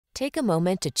Take a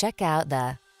moment to check out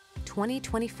the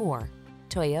 2024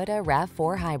 Toyota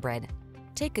RAV4 Hybrid.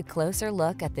 Take a closer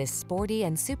look at this sporty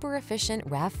and super efficient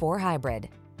RAV4 Hybrid.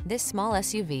 This small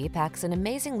SUV packs an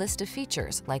amazing list of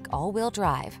features like all-wheel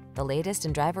drive, the latest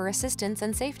in driver assistance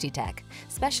and safety tech,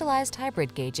 specialized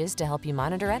hybrid gauges to help you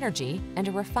monitor energy, and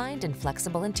a refined and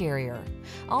flexible interior,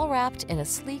 all wrapped in a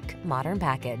sleek, modern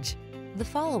package. The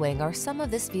following are some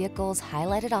of this vehicle's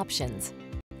highlighted options: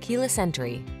 keyless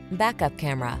entry, backup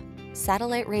camera,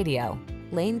 satellite radio,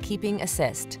 lane keeping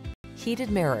assist, heated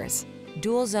mirrors,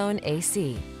 dual zone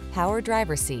AC, power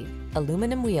driver seat,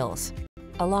 aluminum wheels,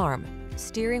 alarm,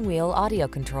 steering wheel audio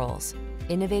controls.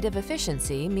 Innovative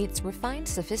efficiency meets refined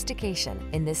sophistication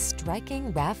in this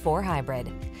striking RAV4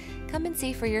 Hybrid. Come and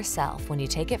see for yourself when you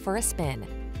take it for a spin.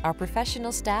 Our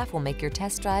professional staff will make your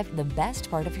test drive the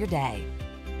best part of your day.